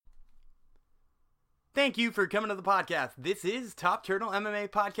Thank you for coming to the podcast. This is Top Turtle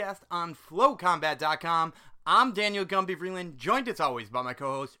MMA Podcast on FlowCombat.com. I'm Daniel Gumby Freeland, joined as always by my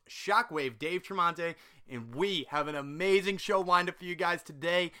co-host, Shockwave Dave Tremonte, and we have an amazing show lined up for you guys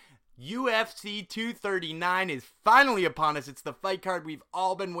today. UFC 239 is finally upon us. It's the fight card we've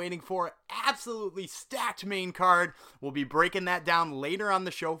all been waiting for. Absolutely stacked main card. We'll be breaking that down later on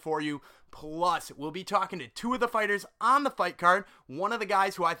the show for you. Plus, we'll be talking to two of the fighters on the fight card. One of the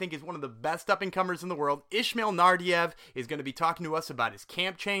guys who I think is one of the best up-and-comers in the world, Ismail Naurdiev, is going to be talking to us about his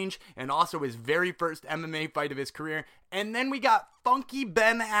camp change and also his very first MMA fight of his career. And then we got Funky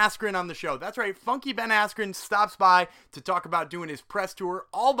Ben Askren on the show. That's right, Funky Ben Askren stops by to talk about doing his press tour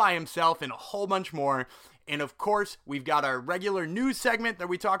all by himself and a whole bunch more. And of course, we've got our regular news segment that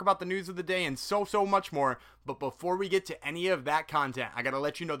we talk about the news of the day and so much more. But before we get to any of that content, I gotta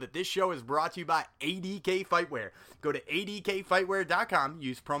let you know that this show is brought to you by ADK Fightwear. Go to adkfightwear.com,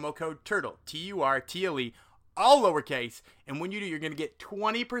 use promo code TURTLE, T-U-R-T-L-E, all lowercase, and when you do, you're gonna get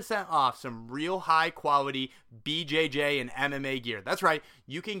 20% off some real high quality BJJ and MMA gear. That's right,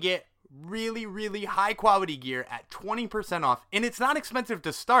 you can get really high quality gear at 20% off, and it's not expensive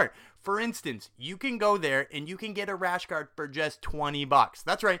to start. For instance, you can go there and you can get a rash guard for just $20.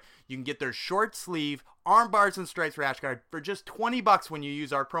 That's right, you can get their short sleeve arm bars and stripes rash guard for just $20 when you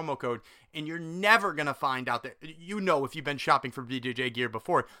use our promo code, and you're never gonna find out that, you know, if you've been shopping for BJJ gear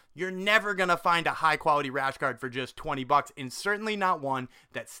before, you're never gonna find a high quality rash guard for just $20, and certainly not one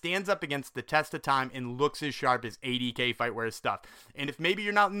that stands up against the test of time and looks as sharp as ADK Fightwear stuff. And if maybe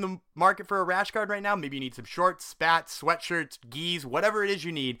you're not in the market for a rash guard right now, maybe you need some shorts, spats, sweatshirts, gis, whatever it is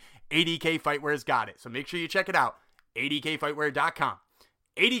you need, ADK Fightwear's got it. So make sure you check it out, adkfightwear.com.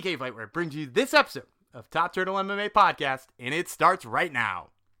 ADK Fightwear brings you this episode of Top Turtle MMA Podcast, and it starts right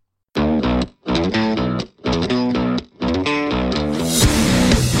now.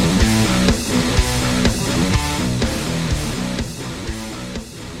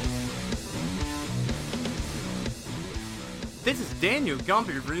 This is Daniel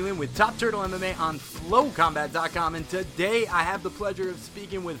Gumby Freeland with Top Turtle MMA on FlowCombat.com, and today I have the pleasure of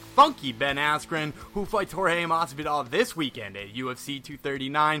speaking with Funky Ben Askren, who fights Jorge Masvidal this weekend at UFC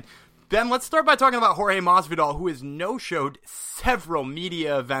 239. Ben, let's start by talking about Jorge Masvidal, who has no-showed several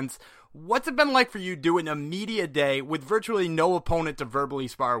media events. What's it been like for you doing a media day with virtually no opponent to verbally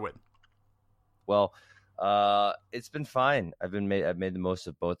spar with? Well, it's been fine. I've made the most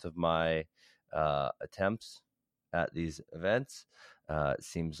of both of my attempts at these events. It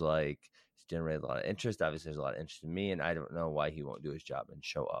seems like it's generated a lot of interest. Obviously, there's a lot of interest in me, and I don't know why he won't do his job and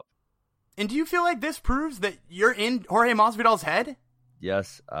show up. And do you feel like this proves that you're in Jorge Masvidal's head?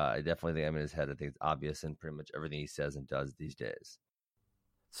 Yes, I definitely think I'm in his head. I think it's obvious in pretty much everything he says and does these days.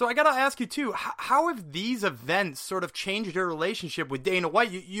 So I gotta ask you too, how have these events sort of changed your relationship with Dana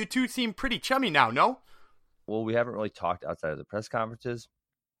White? You two seem pretty chummy now, no? Well, we haven't really talked outside of the press conferences.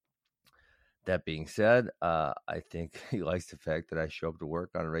 That being said, I think he likes the fact that I show up to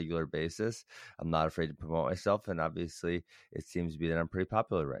work on a regular basis. I'm not afraid to promote myself, and obviously it seems to be that I'm pretty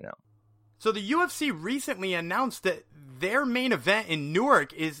popular right now. So the UFC recently announced that their main event in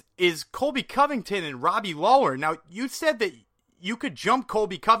Newark is Colby Covington and Robbie Lawler. Now, you said that you could jump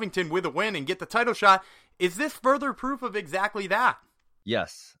Colby Covington with a win and get the title shot. Is this further proof of exactly that?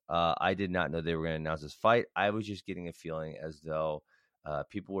 Yes. I did not know they were going to announce this fight. I was just getting a feeling as though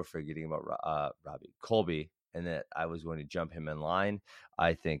people were forgetting about Colby and that I was going to jump him in line.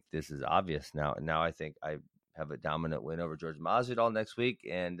 I think this is obvious now. And now I think I have a dominant win over George Masvidal next week,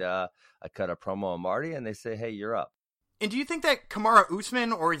 and I cut a promo on Marty, and they say, hey, you're up. And do you think that Kamaru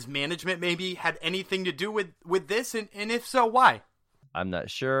Usman or his management maybe had anything to do with this? And if so, why? I'm not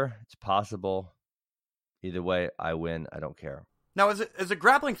sure. It's possible. Either way, I win. I don't care. Now, as a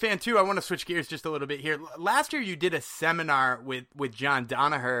grappling fan, too, I want to switch gears just a little bit here. Last year, you did a seminar with John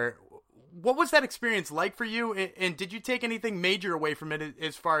Danaher. What was that experience like for you? And did you take anything major away from it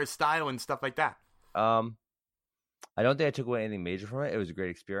as far as style and stuff like that? I don't think I took away anything major from it. It was a great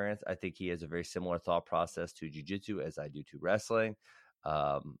experience. I think he has a very similar thought process to jiu-jitsu as I do to wrestling.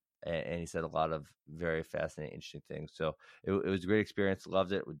 And he said a lot of very fascinating, interesting things. So it was a great experience.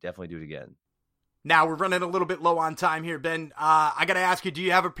 Loved it. Would definitely do it again. Now, we're running a little bit low on time here, Ben. I got to ask you, do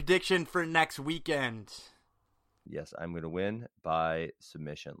you have a prediction for next weekend? Yes, I'm going to win by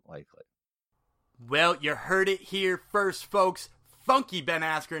submission, likely. Well, you heard it here first, folks. Funky Ben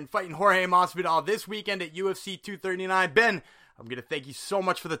Askren fighting Jorge Masvidal this weekend at UFC 239. Ben, I'm going to thank you so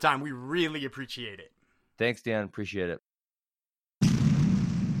much for the time. We really appreciate it. Thanks, Dan. Appreciate it.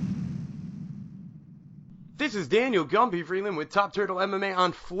 This is Daniel Gumby Freeland with Top Turtle MMA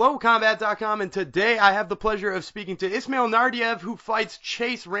on FlowCombat.com, and today I have the pleasure of speaking to Ismail Nardiev, who fights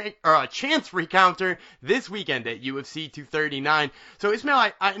Chance Recounter this weekend at UFC 239. So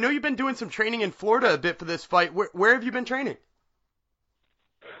Ismail, I know you've been doing some training in Florida a bit for this fight. Where have you been training?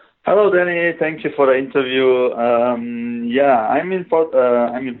 Hello, Danny. Thank you for the interview. I'm in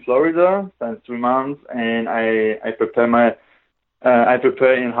Florida since 3 months, and I prepare in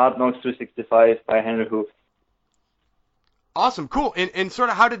Hard Knocks 365 by Henry Hooft. Awesome, cool. And sort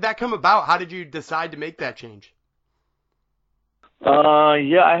of how did that come about? How did you decide to make that change?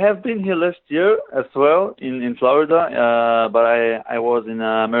 I have been here last year as well in Florida, but I was in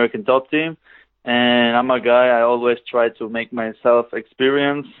an American top team, and I'm a guy, I always try to make myself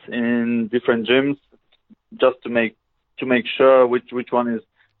experience in different gyms just to make sure which one is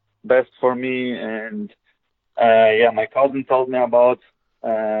best for me. And my cousin told me about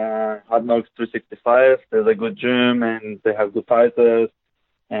Hard Knocks 365. There's a good gym and they have good fighters,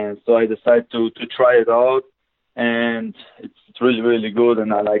 and so I decided to try it out, and it's really, really good,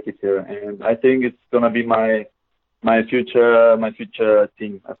 and I like it here, and I think it's gonna be my future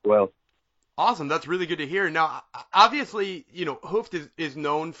team as well. Awesome, that's really good to hear. Now, obviously, Hooft is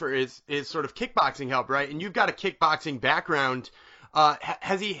known for his sort of kickboxing help, right? And you've got a kickboxing background.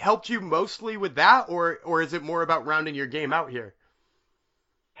 Has he helped you mostly with that, or is it more about rounding your game out here?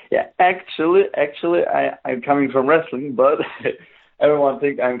 Yeah, actually, I'm coming from wrestling, but everyone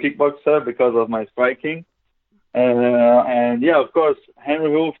thinks I'm a kickboxer because of my striking. Of course, Henry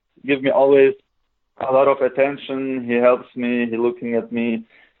Hooft gives me always a lot of attention. He helps me. He's looking at me.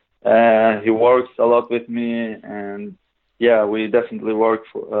 He works a lot with me, and we definitely work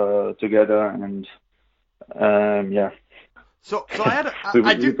together. And So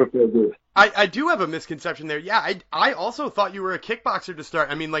I do have a misconception there. Yeah, I also thought you were a kickboxer to start.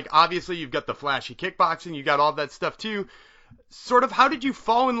 I mean, like, obviously you've got the flashy kickboxing, you got all that stuff too. Sort of, how did you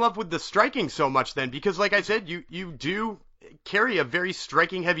fall in love with the striking so much then? Because like I said, you do carry a very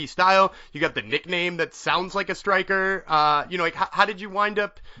striking heavy style. You got the nickname that sounds like a striker. How did you wind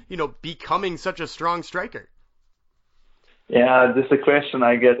up, becoming such a strong striker? Yeah, this is a question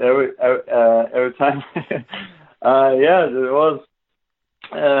I get every time. There was,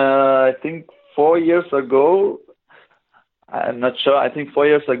 I think 4 years ago, I'm not sure, I think 4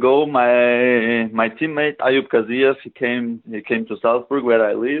 years ago, my teammate Ayub Kaziev, he came to Salzburg where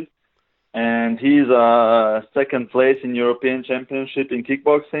I live, and he's second place in European Championship in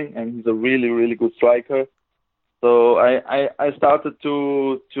kickboxing, and he's a really, really good striker. So I started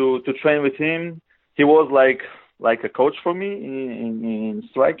to train with him. He was like a coach for me in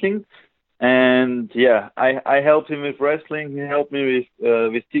striking. And I helped him with wrestling. He helped me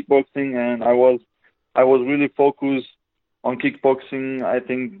with kickboxing, and I was really focused on kickboxing. I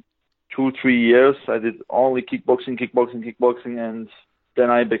think 2-3 years. I did only kickboxing, and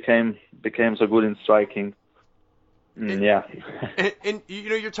then I became so good in striking. And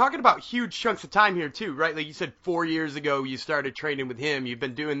you're talking about huge chunks of time here too, right? Like you said, 4 years ago you started training with him. You've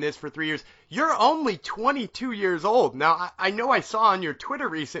been doing this for 3 years. You're only 22 years old. Now, I know I saw on your Twitter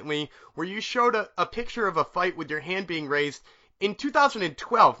recently where you showed a picture of a fight with your hand being raised in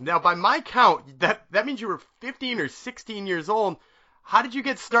 2012. Now, by my count, that means you were 15 or 16 years old. How did you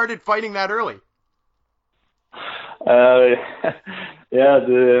get started fighting that early? I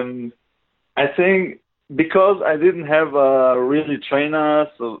think because I didn't have a really trainer,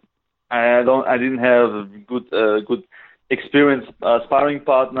 so I didn't have a good experienced sparring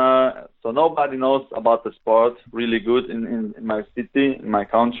partner, so nobody knows about the sport really good in my city, in my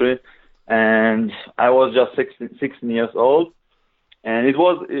country, and I was just 16 years old, and it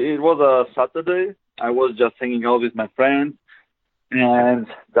was a Saturday. I was just hanging out with my friends, and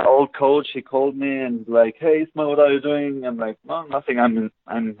the old coach, he called me and he's like, "Hey, Ismail, what are you doing?" I'm like, "No, nothing. I'm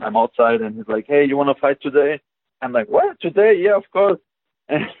outside." And he's like, "Hey, you want to fight today?" I'm like, "What, today? Yeah, of course."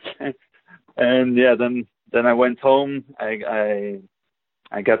 Then I went home. I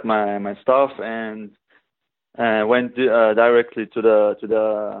got my stuff and went directly to the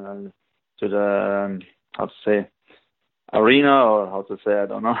how to say, arena, or how to say, I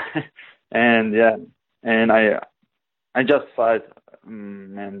don't know. and I just fight.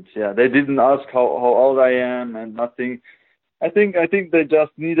 They didn't ask how old I am and nothing. I think they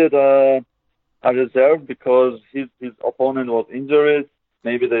just needed a reserve because his opponent was injured.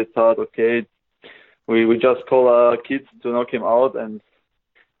 Maybe they thought, okay, we just call a kid to knock him out, and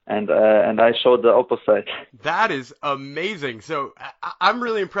I showed the opposite. That is amazing. So I'm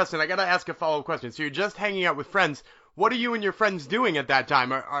really impressed, and I got to ask a follow-up question. So you're just hanging out with friends. What are you and your friends doing at that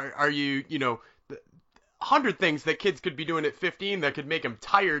time? Are you, 100 things that kids could be doing at 15 that could make them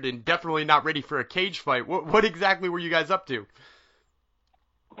tired and definitely not ready for a cage fight. What exactly were you guys up to?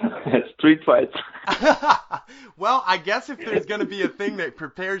 Street fights. Well, I guess if there's going to be a thing that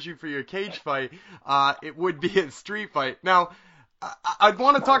prepares you for your cage fight, it would be a street fight. Now, I'd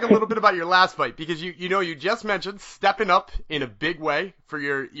want to talk a little bit about your last fight because you just mentioned stepping up in a big way for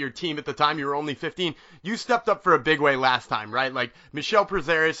your team at the time. You were only 15. You stepped up for a big way last time, right? Like Michel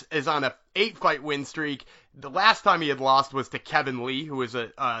Prazeres is on a 8-fight win streak. The last time he had lost was to Kevin Lee, who was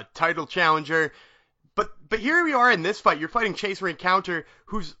a title challenger. But here we are in this fight. You're fighting Chase Rencounter,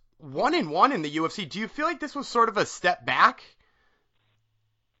 who's 1-1 in the UFC. Do you feel like this was sort of a step back?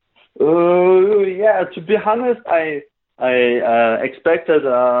 Yeah. To be honest, I expected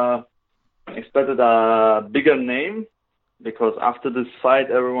a bigger name because after this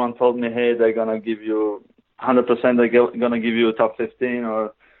fight, everyone told me, hey, they're gonna give you 100%. They're gonna give you a top 15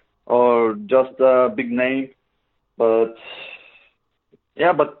 or just a big name, but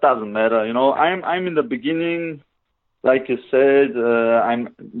yeah, but it doesn't matter. I'm in the beginning, like you said.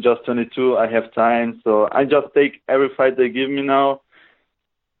 I'm just 22. I have time, so I just take every fight they give me now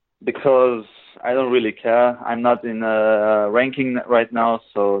because I don't really care. I'm not in a ranking right now,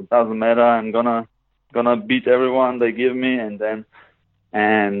 so it doesn't matter. I'm gonna beat everyone they give me, and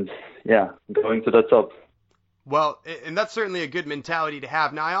going to the top. Well, and that's certainly a good mentality to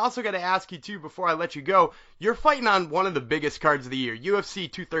have. Now, I also got to ask you, too, before I let you go, you're fighting on one of the biggest cards of the year.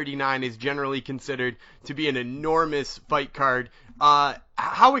 UFC 239 is generally considered to be an enormous fight card.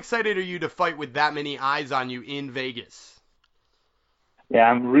 How excited are you to fight with that many eyes on you in Vegas? Yeah,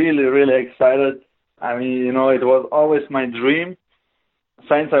 I'm really, really excited. I mean, it was always my dream.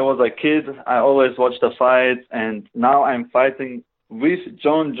 Since I was a kid, I always watched the fights, and now I'm fighting with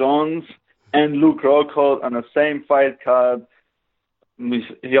Jon Jones and Luke Rockhold on the same fight card with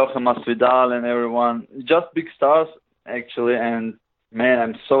Joachim Masvidal and everyone. Just big stars, actually, and man,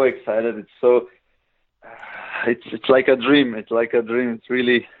 I'm so excited. It's like a dream. It's like a dream. It's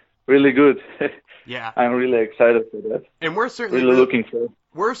really, really good. Yeah. I'm really excited for that. And we're certainly really looking for it.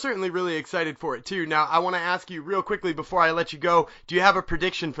 We're certainly really excited for it, too. Now, I want to ask you real quickly before I let you go, do you have a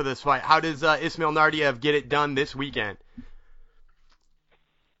prediction for this fight? How does Ismail Naurdiev get it done this weekend?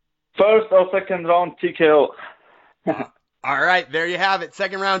 First or second round TKO. All right, there you have it.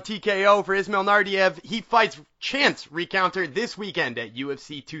 Second round TKO for Ismail Naurdiev. He fights Chance Rencounter this weekend at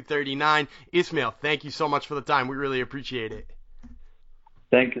UFC 239. Ismail, thank you so much for the time. We really appreciate it.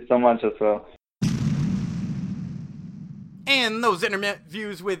 Thank you so much as well. And those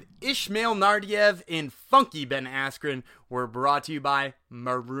interviews with Ismail Naurdiev and Funky Ben Askren were brought to you by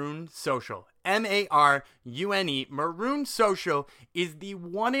Marune Social. Marune. Marune Social is the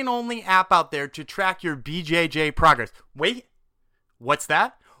one and only app out there to track your BJJ progress. Wait, what's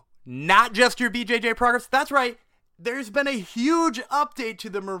that? Not just your BJJ progress? That's right. There's been a huge update to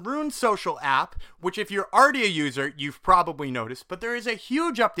the Marune Social app, which if you're already a user, you've probably noticed, but there is a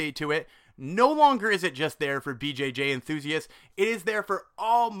huge update to it. No longer is it just there for BJJ enthusiasts. It is there for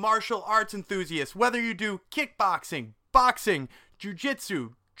all martial arts enthusiasts, whether you do kickboxing, boxing,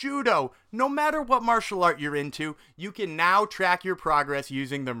 jiu-jitsu, judo, no matter what martial art you're into, you can now track your progress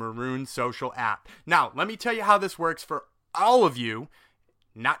using the Marune Social app. Now, let me tell you how this works for all of you,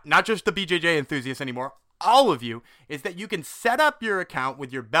 not just the BJJ enthusiasts anymore, all of you, is that you can set up your account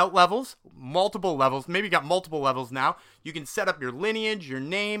with your belt levels, multiple levels, maybe you got multiple levels now. You can set up your lineage, your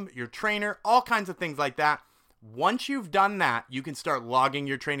name, your trainer, all kinds of things like that. Once you've done that, you can start logging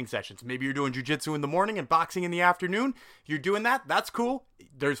your training sessions. Maybe you're doing jiu-jitsu in the morning and boxing in the afternoon. You're doing that. That's cool.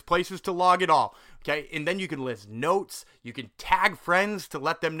 There's places to log it all. Okay. And then you can list notes. You can tag friends to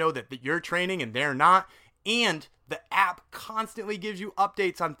let them know that you're training and they're not. And the app constantly gives you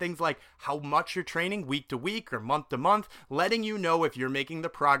updates on things like how much you're training week to week or month to month, letting you know if you're making the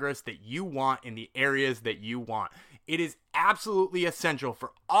progress that you want in the areas that you want. It is absolutely essential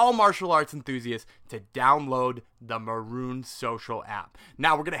for all martial arts enthusiasts to download the Marune Social app.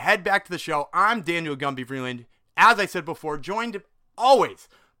 Now we're going to head back to the show. I'm Daniel Gumby Freeland. As I said before, joined always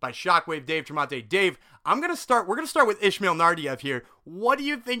by Shockwave Dave Tremonte. Dave, we're going to start with Ismail Naurdiev here. What do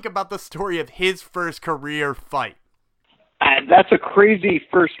you think about the story of his first career fight? That's a crazy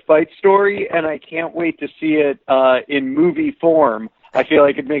first fight story, and I can't wait to see it in movie form. I feel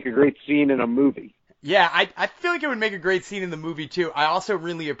like it'd make a great scene in a movie. Yeah, I feel like it would make a great scene in the movie, too. I also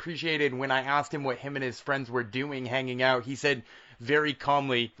really appreciated when I asked him what him and his friends were doing hanging out. He said very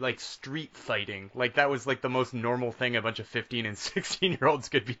calmly, like, street fighting. Like, that was, like, the most normal thing a bunch of 15 and 16-year-olds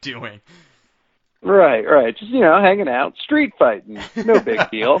could be doing. Right. Just, hanging out, street fighting. No big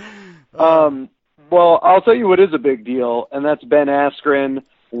deal. Well, I'll tell you what is a big deal, and that's Ben Askren.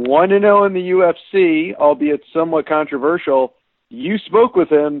 1-0 in the UFC, albeit somewhat controversial. You spoke with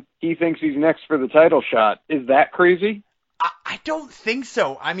him. He thinks he's next for the title shot. Is that crazy? I don't think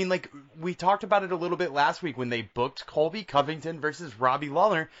so. I mean, like, we talked about it a little bit last week when they booked Colby Covington versus Robbie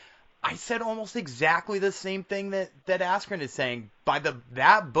Lawler. I said almost exactly the same thing that Askren is saying. By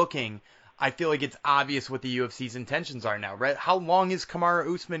that booking, I feel like it's obvious what the UFC's intentions are now, right? How long is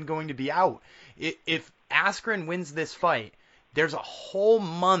Kamaru Usman going to be out? If Askren wins this fight, there's a whole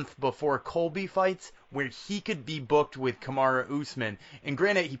month before Colby fights where he could be booked with Kamaru Usman. And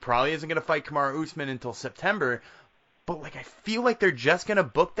granted, he probably isn't going to fight Kamaru Usman until September, but like I feel like they're just going to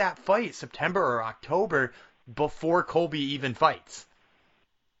book that fight September or October before Colby even fights.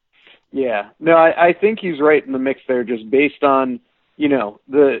 Yeah. No, I think he's right in the mix there, just based on,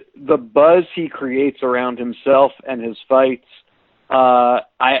 the buzz he creates around himself and his fights.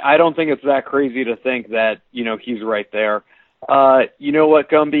 I don't think it's that crazy to think that, he's right there. You know what,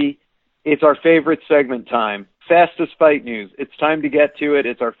 Gumby? It's our favorite segment time. Fastest fight news. It's time to get to it.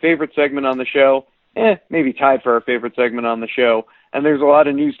 It's our favorite segment on the show. Maybe tied for our favorite segment on the show. And there's a lot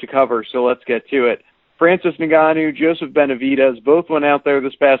of news to cover, so let's get to it. Francis Ngannou, Joseph Benavidez both went out there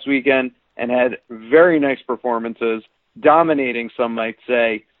this past weekend and had very nice performances, dominating, some might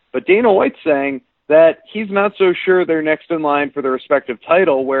say. But Dana White's saying that he's not so sure they're next in line for the respective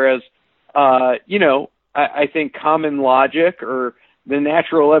title, whereas, I think common logic or the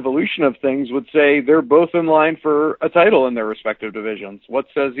natural evolution of things would say they're both in line for a title in their respective divisions. What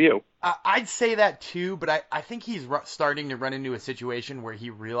says you? I'd say that too, but I think he's starting to run into a situation where he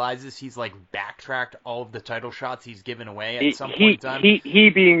realizes he's like backtracked all of the title shots he's given away at some point in time. He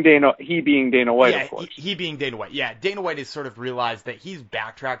being Dana White, yeah, of course. He being Dana White. Yeah, Dana White has sort of realized that he's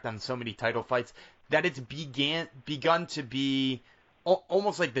backtracked on so many title fights that it's begun to be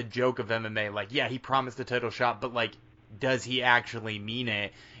almost like the joke of MMA. Like, yeah, he promised a title shot, but like, does he actually mean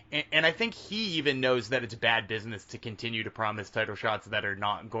it? And I think he even knows that it's bad business to continue to promise title shots that are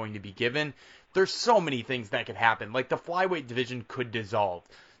not going to be given. There's so many things that could happen. Like, the flyweight division could dissolve.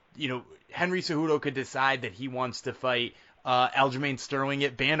 Henry Cejudo could decide that he wants to fight Aljamain Sterling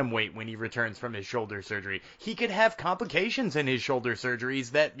at bantamweight when he returns from his shoulder surgery. He could have complications in his shoulder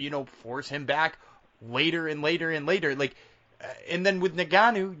surgeries that, force him back later and later and later. Like, and then with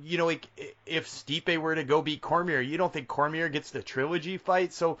Ngannou, like, if Stipe were to go beat Cormier, you don't think Cormier gets the trilogy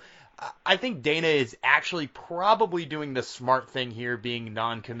fight? So I think Dana is actually probably doing the smart thing here, being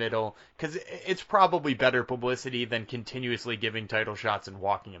non-committal, because it's probably better publicity than continuously giving title shots and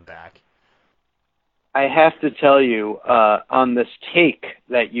walking him back. I have to tell you, on this take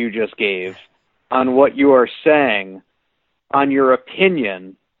that you just gave, on what you are saying, on your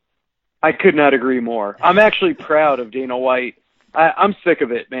opinion, I could not agree more. I'm actually proud of Dana White. I'm sick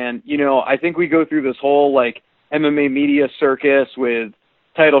of it, man. I think we go through this whole, MMA media circus with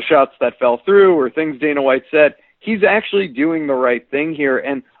title shots that fell through or things Dana White said. He's actually doing the right thing here.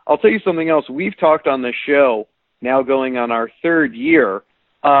 And I'll tell you something else. We've talked on this show, now going on our third year,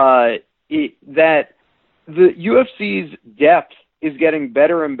 that the UFC's depth is getting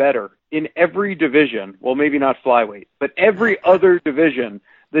better and better in every division. Well, maybe not flyweight, but every other division.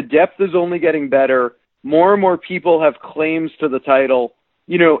 The depth is only getting better. More and more people have claims to the title.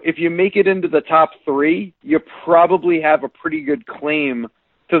 If you make it into the top 3, you probably have a pretty good claim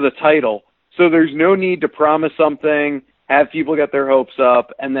to the title. So there's no need to promise something, have people get their hopes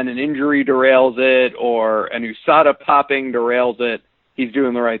up, and then an injury derails it or an USADA popping derails it. He's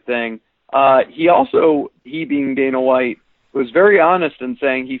doing the right thing. He being Dana White, was very honest in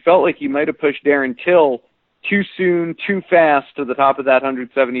saying he felt like he might have pushed Darren Till too soon, too fast to the top of that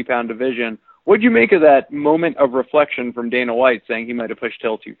 170-pound division. What'd you make of that moment of reflection from Dana White saying he might have pushed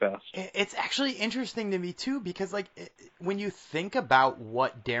Till too fast? It's actually interesting to me, too, because, when you think about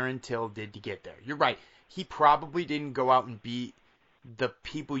what Darren Till did to get there, you're right. He probably didn't go out and beat the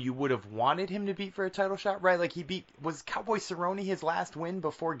people you would have wanted him to beat for a title shot, right? Like, was Cowboy Cerrone his last win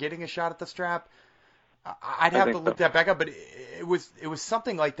before getting a shot at the strap? I'd have to look that back up, but it was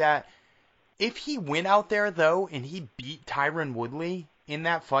something like that. If he went out there, though, and he beat Tyron Woodley in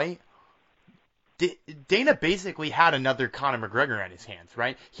that fight, Dana basically had another Conor McGregor on his hands,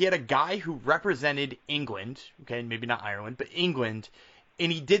 right? He had a guy who represented England, okay, maybe not Ireland, but England,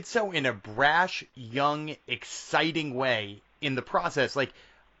 and he did so in a brash, young, exciting way in the process. Like,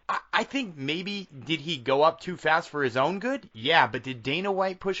 I think maybe, did he go up too fast for his own good? Yeah, but did Dana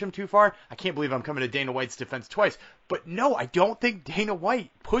White push him too far? I can't believe I'm coming to Dana White's defense twice. But no, I don't think Dana White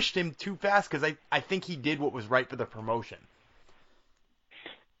pushed him too fast because I think he did what was right for the promotion.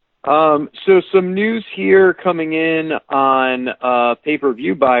 So some news here coming in on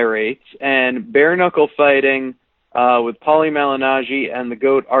pay-per-view buy rates, and bare knuckle fighting with Paulie Malignaggi and the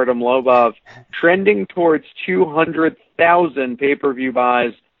GOAT Artem Lobov trending towards 200,000 pay-per-view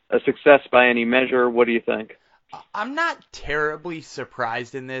buys, a success by any measure. What do you think? I'm not terribly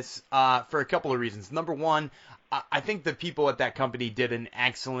surprised in this for a couple of reasons. Number one, I think the people at that company did an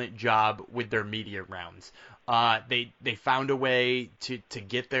excellent job with their media rounds. They found a way to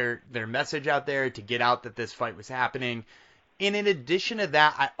get their message out there, to get out that this fight was happening. And in addition to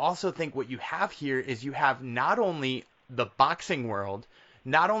that, I also think what you have here is you have not only the boxing world,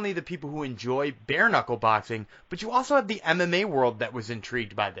 not only the people who enjoy bare knuckle boxing, but you also have the MMA world that was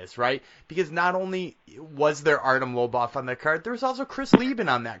intrigued by this, right? Because not only was there Artem Lobov on that card, there was also Chris Lieben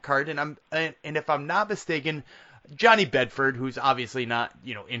on that card, and if I'm not mistaken, Johnny Bedford, who's obviously not,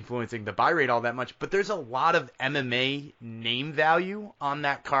 influencing the buy rate all that much, but there's a lot of MMA name value on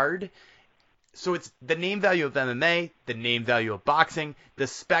that card. So it's the name value of MMA, the name value of boxing, the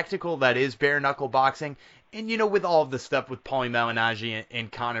spectacle that is bare knuckle boxing. And, with all of the stuff with Paulie Malignaggi and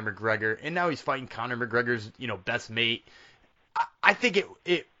Conor McGregor, and now he's fighting Conor McGregor's, best mate, I think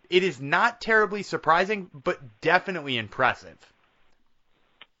it is not terribly surprising, but definitely impressive.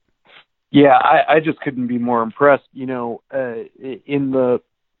 Yeah, I just couldn't be more impressed. In the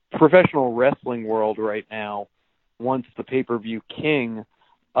professional wrestling world right now, once the pay-per-view king,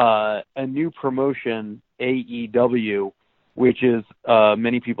 a new promotion, AEW, which is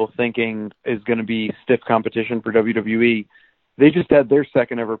many people thinking is going to be stiff competition for WWE. They just had their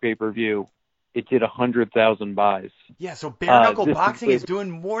second ever pay-per-view. It did 100,000 buys. Yeah, so bare knuckle boxing is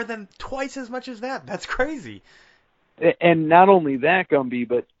doing more than twice as much as that. That's crazy. And not only that, Gumby,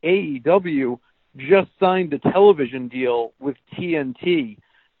 but AEW just signed a television deal with TNT,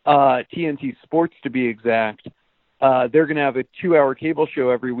 TNT Sports to be exact. They're going to have a 2-hour cable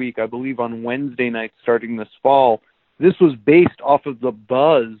show every week, I believe on Wednesday nights starting this fall. This was based off of the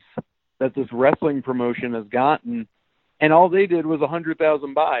buzz that this wrestling promotion has gotten, and all they did was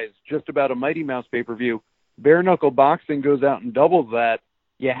 100,000 buys, just about a Mighty Mouse pay-per-view. Bare knuckle boxing goes out and doubles that.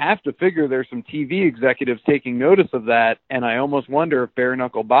 You have to figure there's some TV executives taking notice of that, and I almost wonder if bare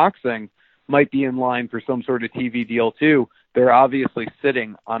knuckle boxing might be in line for some sort of TV deal too. They're obviously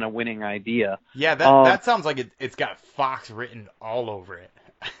sitting on a winning idea. Yeah, that sounds like it's got Fox written all over it.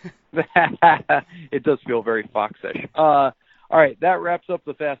 It does feel very Fox-ish. All right, that wraps up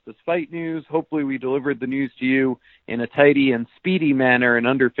the fastest fight news. Hopefully we delivered the news to you in a tidy and speedy manner in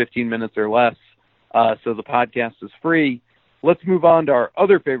under 15 minutes or less, so the podcast is free. Let's move on to our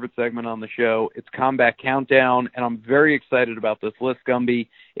other favorite segment on the show. It's Combat Countdown, and I'm very excited about this list, Gumby.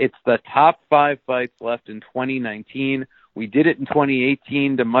 It's the top 5 fights left in 2019. We did it in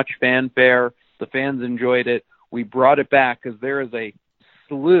 2018 to much fanfare. The fans enjoyed it. We brought it back because there is a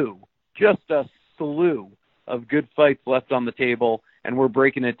slew, just a slew of good fights left on the table, and we're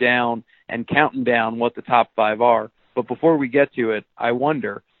breaking it down and counting down what the top 5 are. But before we get to it, I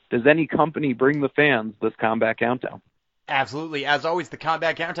wonder, does any company bring the fans this Combat Countdown? Absolutely. As always, the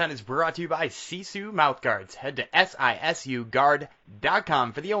Combat Countdown is brought to you by Sisu Mouthguards. Head to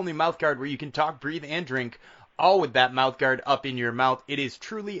SISUguard.com for the only mouthguard where you can talk, breathe, and drink, all with that mouthguard up in your mouth. It is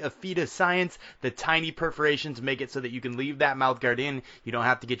truly a feat of science. The tiny perforations make it so that you can leave that mouthguard in. You don't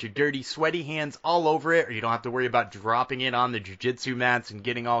have to get your dirty, sweaty hands all over it, or you don't have to worry about dropping it on the jiu-jitsu mats and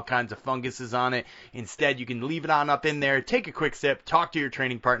getting all kinds of funguses on it. Instead, you can leave it on up in there, take a quick sip, talk to your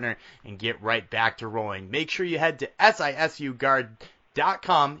training partner, and get right back to rolling. Make sure you head to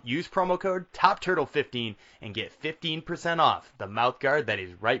SISUguard.com, use promo code TOPTURTLE15, and get 15% off the mouthguard that is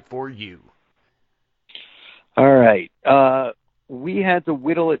right for you. All right. We had to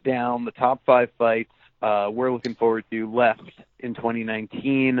whittle it down, the top 5 fights we're looking forward to left in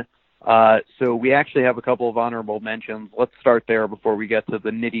 2019. So we actually have a couple of honorable mentions. Let's start there before we get to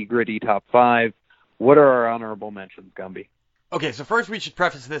the nitty-gritty top 5. What are our honorable mentions, Gumby? Okay, so first we should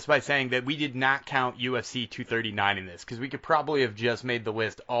preface this by saying that we did not count UFC 239 in this, because we could probably have just made the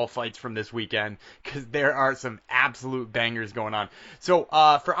list all fights from this weekend, because there are some absolute bangers going on. So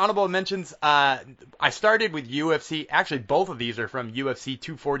for honorable mentions, I started with UFC. Actually, both of these are from UFC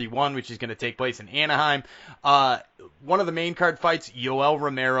 241, which is going to take place in Anaheim. One of the main card fights, Yoel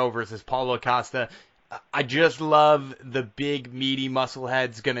Romero versus Paulo Costa. I just love the big, meaty muscle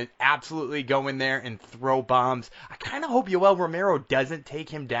heads going to absolutely go in there and throw bombs. I kind of hope Yoel Romero doesn't take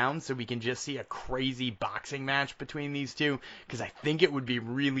him down so we can just see a crazy boxing match between these two, because I think it would be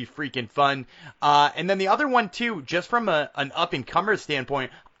really freaking fun. And then the other one, too, just from an up-and-comer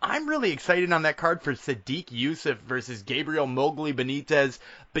standpoint, I'm really excited on that card for Sadiq Youssef versus Gabriel Mowgli Benitez.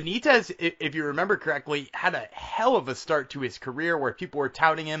 Benitez, if you remember correctly, had a hell of a start to his career where people were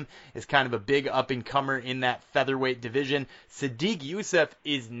touting him as kind of a big up-and-comer in that featherweight division. Sadiq Youssef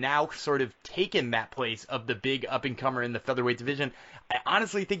is now sort of taken that place of the big up-and-comer in the featherweight division. I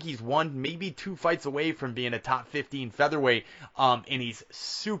honestly think he's one, maybe 2 fights away from being a top 15 featherweight, and he's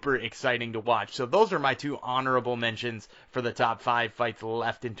super exciting to watch. So those are my 2 honorable mentions for the top 5 fights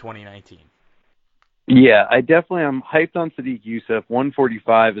left in 2019. Yeah, I definitely am hyped on Sadiq Youssef.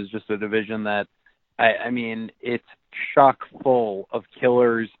 145 is just a division that, I mean, it's chock full of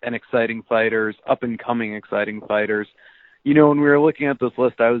killers and exciting fighters, up-and-coming exciting fighters. You know, when we were looking at this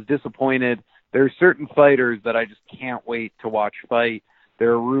list, I was disappointed. There are certain fighters that I just can't wait to watch fight.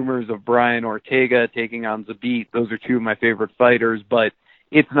 There are rumors of Brian Ortega taking on Zabit. Those are 2 of my favorite fighters, but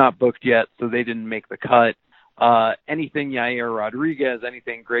it's not booked yet, so they didn't make the cut. Anything Yair Rodriguez,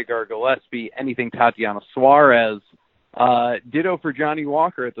 anything Gregor Gillespie, anything Tatiana Suarez, ditto for Johnny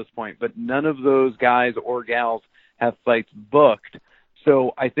Walker at this point, but none of those guys or gals have fights booked.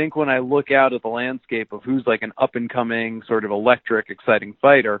 So I think when I look out at the landscape of who's like an up-and-coming, sort of electric, exciting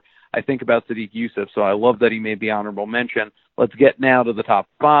fighter, I think about Sadiq Youssef, so I love that he made the honorable mention. Let's get now to the top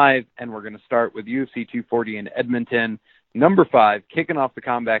 5, and we're going to start with UFC 240 in Edmonton. Number 5, kicking off the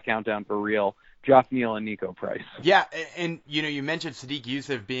combat countdown for real, Geoff Neal and Nico Price. Yeah, and you know, you mentioned Sadiq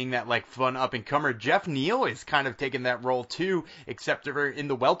Youssef being that like fun up-and-comer. Geoff Neal is kind of taking that role too, except for in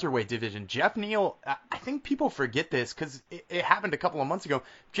the welterweight division. Geoff Neal, I think people forget this because it happened a couple of months ago.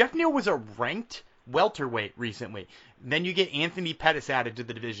 Geoff Neal was a ranked welterweight recently. Then you get Anthony Pettis added to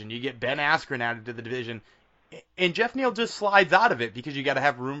the division. You get Ben Askren added to the division. And Geoff Neal just slides out of it because you got to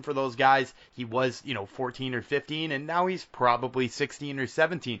have room for those guys. He was, 14 or 15, and now he's probably 16 or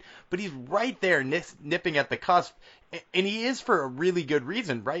 17. But he's right there nipping at the cusp, and he is for a really good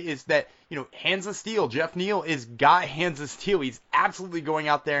reason, right? Is that, hands of steel. Geoff Neal is got hands of steel. He's absolutely going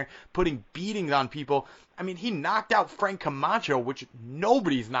out there, putting beatings on people. I mean, he knocked out Frank Camacho, which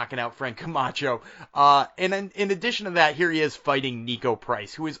nobody's knocking out Frank Camacho. And then in addition to that, here he is fighting Nico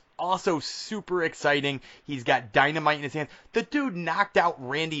Price, who is also super exciting. He's got dynamite in his hand. The dude knocked out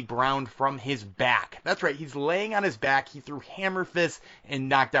Randy Brown from his back. That's right. He's laying on his back. He threw hammer fists and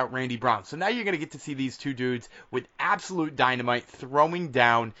knocked out Randy Brown. So now you're going to get to see these 2 dudes with absolute dynamite throwing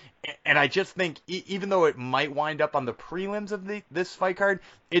down. And I just think, even though it might wind up on the prelims of this fight card,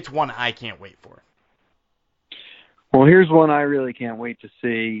 it's one I can't wait for. Well, here's one I really can't wait to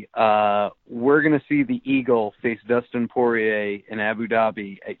see. We're going to see the Eagle face Dustin Poirier in Abu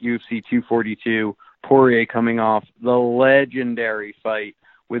Dhabi at UFC 242. Poirier coming off the legendary fight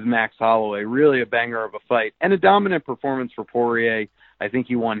with Max Holloway. Really a banger of a fight and a dominant performance for Poirier. I think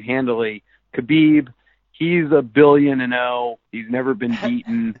he won handily. Khabib, he's 1-0. He's never been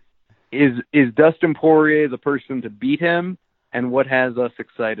beaten. Is Dustin Poirier the person to beat him? And what has us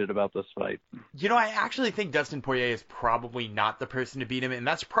excited about this fight? I actually think Dustin Poirier is probably not the person to beat him, and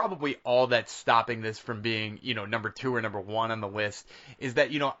that's probably all that's stopping this from being, number 2 or number 1 on the list, is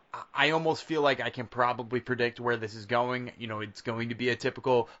that, I almost feel like I can probably predict where this is going. It's going to be a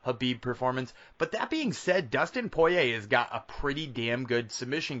typical Khabib performance. But that being said, Dustin Poirier has got a pretty damn good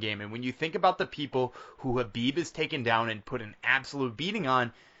submission game, and when you think about the people who Khabib has taken down and put an absolute beating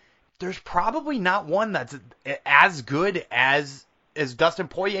on, there's probably not one that's as good as Dustin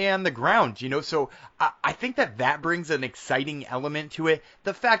Poirier on the ground, So I think that brings an exciting element to it.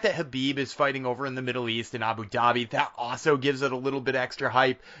 The fact that Khabib is fighting over in the Middle East in Abu Dhabi, that also gives it a little bit extra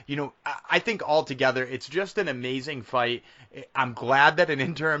hype. I think altogether it's just an amazing fight. I'm glad that an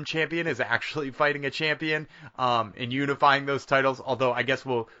interim champion is actually fighting a champion and unifying those titles. Although I guess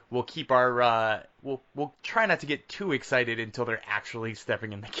we'll keep our we'll try not to get too excited until they're actually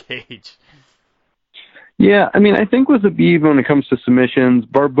stepping in the cage. Yeah, I mean, I think with Khabib when it comes to submissions,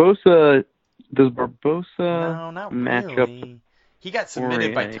 does Barbosa no, not match really. up? He got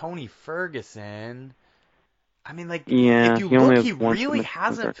submitted by Tony Ferguson. I mean, if you he only look, he has one really submission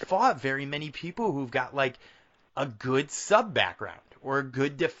hasn't record. fought very many people who've got a good sub background or a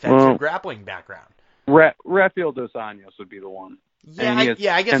good defensive grappling background. Rafael Dos Anjos would be the one. Yeah,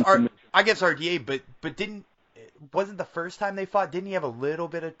 I guess RDA, but wasn't the first time they fought? Didn't he have a little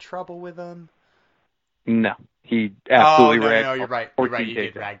bit of trouble with him? No, he absolutely ran. No, you're right. He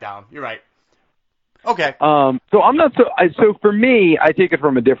did drag down. You're right. Okay. So I'm not so for me, I take it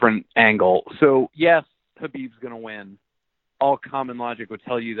from a different angle. So yes, Khabib's going to win. All common logic would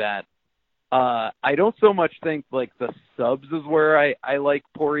tell you that. I don't so much think the subs is where I like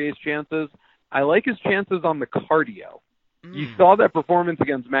Poirier's chances. I like his chances on the cardio. You saw that performance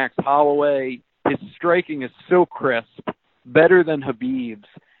against Max Holloway. His striking is so crisp, better than Khabib's.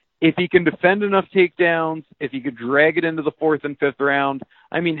 if he can defend enough takedowns, if he could drag it into the 4th and 5th round,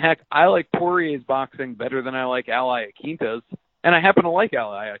 I mean, heck, I like Poirier's boxing better than I like Al Iaquinta's, and I happen to like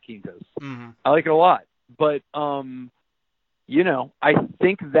Al Iaquinta's. Mm-hmm. I like it a lot. But, I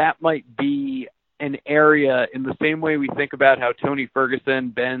think that might be an area in the same way we think about how Tony Ferguson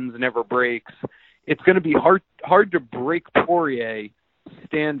bends, never breaks. It's going to be hard to break Poirier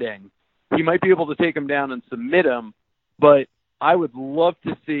standing. He might be able to take him down and submit him, but I would love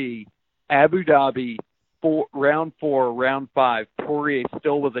to see Abu Dhabi, round 4, round 5, Poirier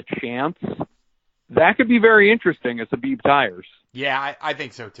still with a chance. That could be very interesting as Habib tires. Yeah, I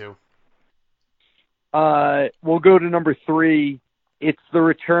think so too. We'll go to number 3. It's the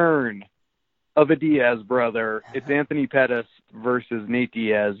return of a Diaz brother. It's Anthony Pettis versus Nate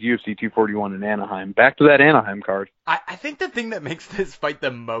Diaz, UFC 241 in Anaheim. Back to that Anaheim card. I think the thing that makes this fight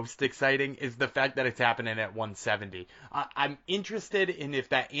the most exciting is the fact that it's happening at 170. I'm interested in if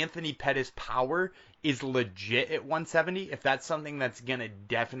that Anthony Pettis power is legit at 170, if that's something that's going to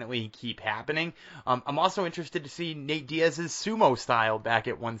definitely keep happening. I'm also interested to see Nate Diaz's sumo style back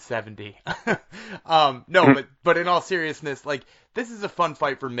at 170. But in all seriousness, like, this is a fun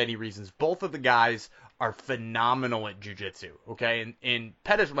fight for many reasons. Both of the guys are phenomenal at jiu-jitsu, okay? And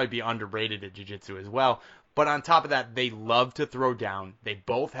Pettis might be underrated at jiu-jitsu as well. But on top of that, they love to throw down. They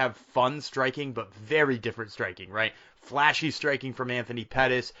both have fun striking, but very different striking, right? Flashy striking from Anthony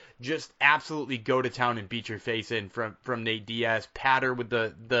Pettis. Just absolutely go to town and beat your face in from Nate Diaz. Patter with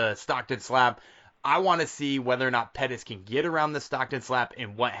the Stockton slap. I want to see whether or not Pettis can get around the Stockton slap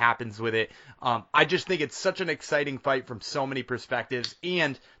and what happens with it. I just think it's such an exciting fight from so many perspectives,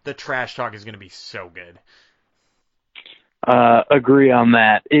 and the trash talk is going to be so good. Agree on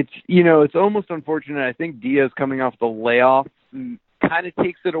that. It's almost unfortunate. I think Diaz coming off the layoff kind of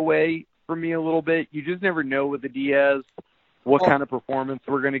takes it away from me a little bit. You just never know with the Diaz what kind of performance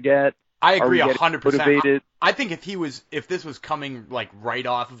we're going to get. I agree 100%. Motivated? I think if this was coming like right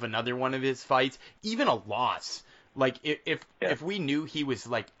off of another one of his fights, even a loss, like if we knew he was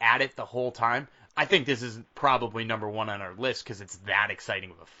like at it the whole time, I think this is probably number 1 on our list because it's that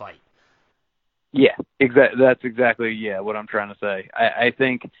exciting of a fight. Yeah, exactly. That's exactly what I'm trying to say. I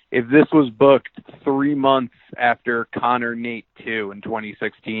think if this was booked 3 months after Conor Nate 2 in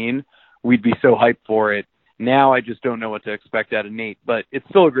 2016, we'd be so hyped for it. Now I just don't know what to expect out of Nate, but it's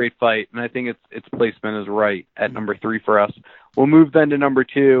still a great fight, and I think its placement is right at number 3 for us. We'll move then to number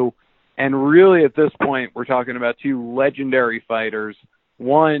 2, and really at this point we're talking about 2 legendary fighters.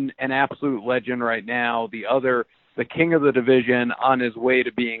 One, an absolute legend right now. The other, the king of the division, on his way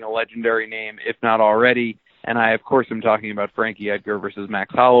to being a legendary name, if not already. And I, of course, am talking about Frankie Edgar versus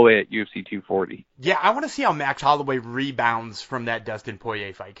Max Holloway at UFC 240. Yeah, I want to see how Max Holloway rebounds from that Dustin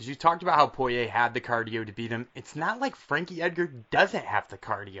Poirier fight, because you talked about how Poirier had the cardio to beat him. It's not like Frankie Edgar doesn't have the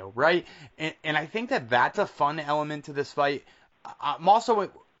cardio, right? And I think that that's a fun element to this fight. I'm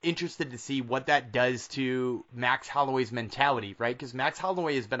also interested to see what that does to Max Holloway's mentality, right? Because Max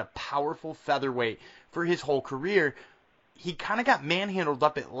Holloway has been a powerful featherweight for his whole career. He kind of got manhandled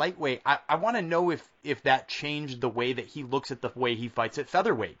up at lightweight. I want to know if that changed the way that he looks at the way he fights at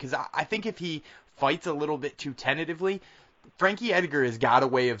featherweight. Because I think if he fights a little bit too tentatively, Frankie Edgar has got a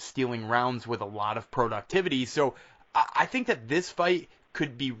way of stealing rounds with a lot of productivity. So I think that this fight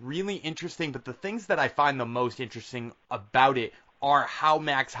could be really interesting. But the things that I find the most interesting about it are how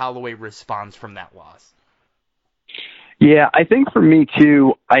Max Holloway responds from that loss. Yeah, I think for me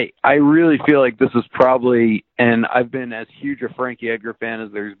too, I really feel like this is probably, and I've been as huge a Frankie Edgar fan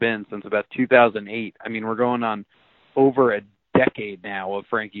as there's been since about 2008. I mean, we're going on over a decade now of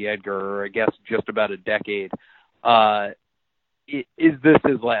Frankie Edgar, or I guess just about a decade. Is this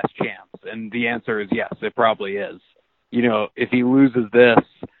his last chance? And the answer is yes, it probably is. You know, if he loses this,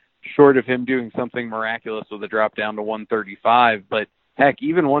 short of him doing something miraculous with a drop down to 135, but heck,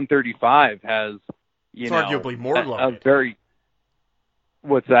 even 135 has, it's arguably more loaded.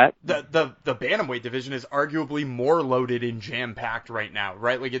 What's that? The bantamweight division is arguably more loaded and jam-packed right now,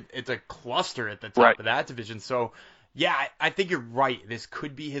 right? Like it's a cluster at the top of that division. So, yeah, I think you're right. This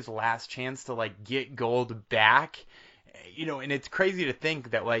could be his last chance to, like, get gold back. You know, and it's crazy to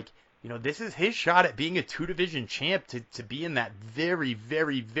think that, like, you know, this is his shot at being a 2-division champ to be in that very,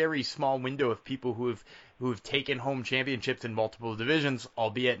 very, very small window of people who have taken home championships in multiple divisions,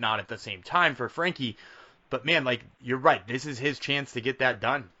 albeit not at the same time for Frankie. But, man, like, you're right. This is his chance to get that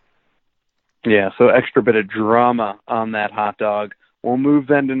done. Yeah, so extra bit of drama on that hot dog. We'll move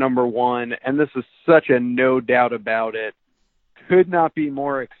then to number 1, and this is such a no doubt about it. Could not be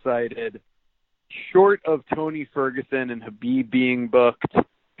more excited. Short of Tony Ferguson and Habib being booked,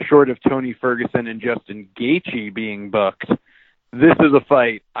 short of Tony Ferguson and Justin Gaethje being booked, this is a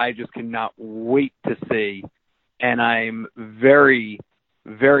fight I just cannot wait to see, and I'm very,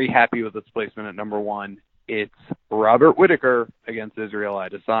 very happy with its placement at number 1. It's Robert Whittaker against Israel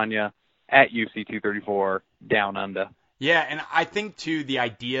Adesanya at UFC 234 Down Under. Yeah, and I think, too, the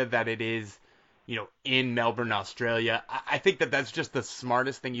idea that it is, in Melbourne, Australia, I think that that's just the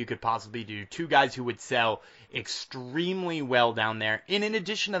smartest thing you could possibly do. Two guys who would sell extremely well down there. And in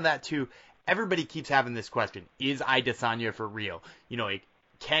addition to that, too, everybody keeps having this question, is Adesanya for real?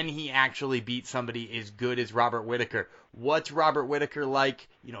 Can he actually beat somebody as good as Robert Whittaker? What's Robert Whittaker like,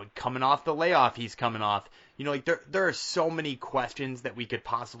 coming off the layoff he's coming off? There are so many questions that we could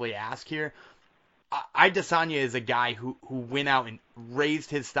possibly ask here. Adesanya is a guy who went out and raised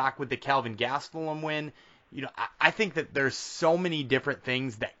his stock with the Kelvin Gastelum win. I think that there's so many different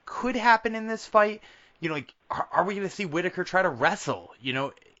things that could happen in this fight. Are we going to see Whittaker try to wrestle?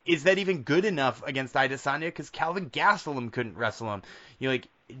 Is that even good enough against Adesanya? Because Kelvin Gastelum couldn't wrestle him.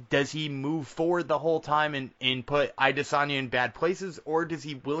 Does he move forward the whole time and put Adesanya in bad places? Or is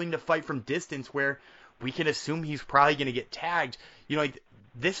he willing to fight from distance where we can assume he's probably going to get tagged?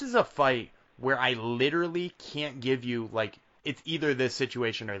 This is a fight where I literally can't give you, it's either this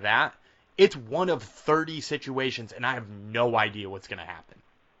situation or that. It's one of 30 situations, and I have no idea what's going to happen.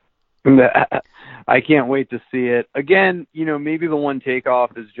 I can't wait to see it. Again, maybe the one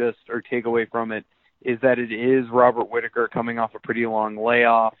takeaway from it is that it is Robert Whittaker coming off a pretty long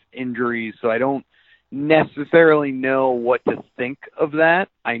layoff, injuries, so I don't necessarily know what to think of that.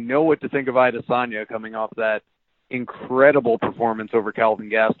 I know what to think of Adesanya coming off that incredible performance over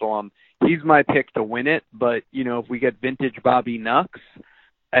Kelvin Gastelum. He's my pick to win it, but, if we get vintage Bobby Nux,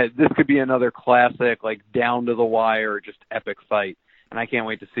 this could be another classic, down to the wire, just epic fight, and I can't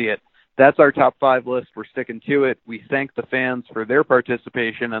wait to see it. That's our top 5 list. We're sticking to it. We thank the fans for their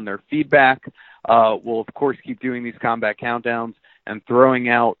participation and their feedback. We'll, of course, keep doing these combat countdowns and throwing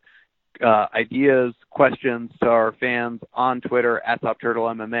out ideas, questions to our fans on Twitter at Top Turtle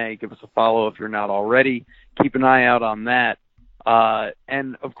MMA. Give us a follow if you're not already. Keep an eye out on that.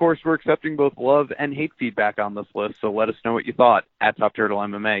 And, of course, we're accepting both love and hate feedback on this list, so let us know what you thought at Top Turtle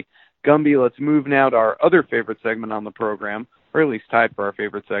MMA. Gumby, let's move now to our other favorite segment on the program, or at least tied for our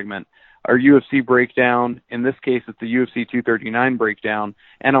favorite segment, our UFC breakdown. In this case, it's the UFC 239 breakdown,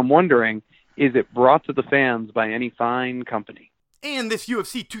 and I'm wondering, is it brought to the fans by any fine company? And this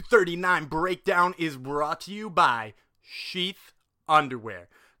UFC 239 breakdown is brought to you by Sheath Underwear.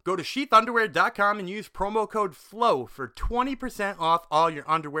 Go to sheathunderwear.com and use promo code FLOW for 20% off all your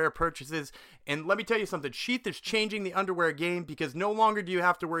underwear purchases. And let me tell you something, Sheath is changing the underwear game because no longer do you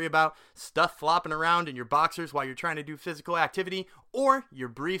have to worry about stuff flopping around in your boxers while you're trying to do physical activity or your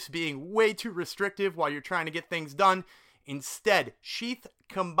briefs being way too restrictive while you're trying to get things done. Instead, Sheath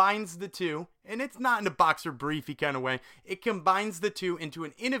combines the two, and it's not in a boxer briefy kind of way. It combines the two into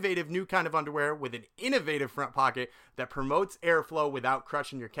an innovative new kind of underwear with an innovative front pocket that promotes airflow without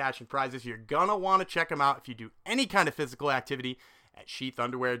crushing your cash and prizes. You're gonna want to check them out if you do any kind of physical activity at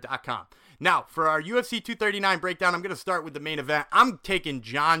sheathunderwear.com. Now, for our UFC 239 breakdown, I'm going to start with the main event. I'm taking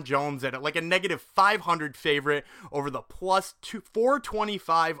Jon Jones at a negative 500 favorite over the plus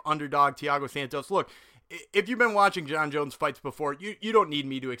 425 underdog Thiago Santos. Look, if you've been watching Jon Jones fights before, you don't need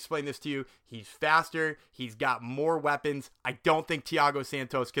me to explain this to you. He's faster. He's got more weapons. I don't think Thiago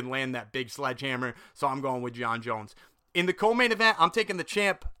Santos can land that big sledgehammer, so I'm going with Jon Jones. In the co-main event, I'm taking the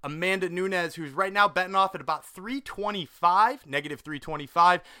champ, Amanda Nunes, who's right now betting off at about 325, negative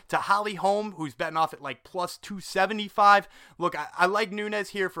 325, to Holly Holm, who's betting off at plus 275. Look, I like Nunes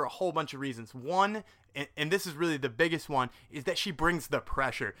here for a whole bunch of reasons. One, and this is really the biggest one, is that she brings the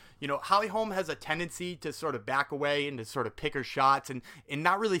pressure. Holly Holm has a tendency to sort of back away and to sort of pick her shots and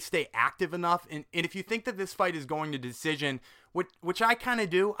not really stay active enough. And if you think that this fight is going to decision, which I kind of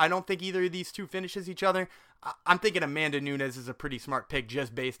do, I don't think either of these two finishes each other. I'm thinking Amanda Nunes is a pretty smart pick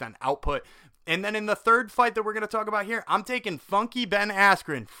just based on output. And then in the third fight that we're going to talk about here, I'm taking Funky Ben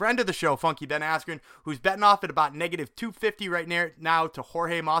Askren, friend of the show, Funky Ben Askren, who's betting off at about negative 250 right now to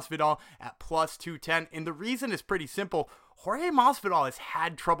Jorge Masvidal at plus 210. And the reason is pretty simple. Jorge Masvidal has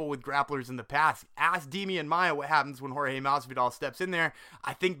had trouble with grapplers in the past. Ask Demian Maia what happens when Jorge Masvidal steps in there.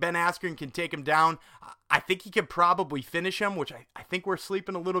 I think Ben Askren can take him down. I think he can probably finish him, which I think we're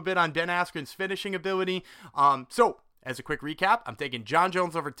sleeping a little bit on Ben Askren's finishing ability. So, as a quick recap, I'm taking Jon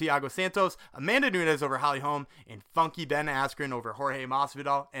Jones over Thiago Santos, Amanda Nunes over Holly Holm, and Funky Ben Askren over Jorge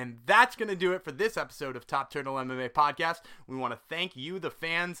Masvidal. And that's going to do it for this episode of Top Turtle MMA Podcast. We want to thank you, the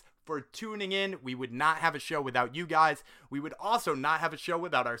fans, for tuning in. We would not have a show without you guys. We would also not have a show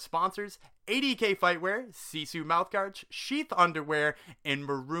without our sponsors, ADK Fightwear, Sisu Mouthguards, Sheath Underwear, and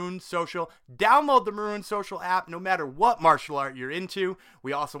Maroon Social. Download the Maroon Social app no matter what martial art you're into.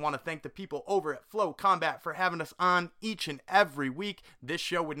 We also want to thank the people over at Flow Combat for having us on each and every week. This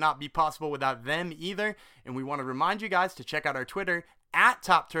show would not be possible without them either. And we want to remind you guys to check out our Twitter at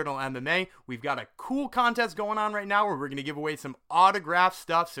Top Turtle MMA. We've got a cool contest going on right now where we're going to give away some autograph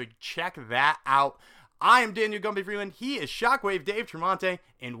stuff, so check that out. I am Daniel Gumby Freeland. He is Shockwave Dave Tremonte,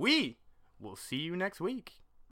 and we will see you next week.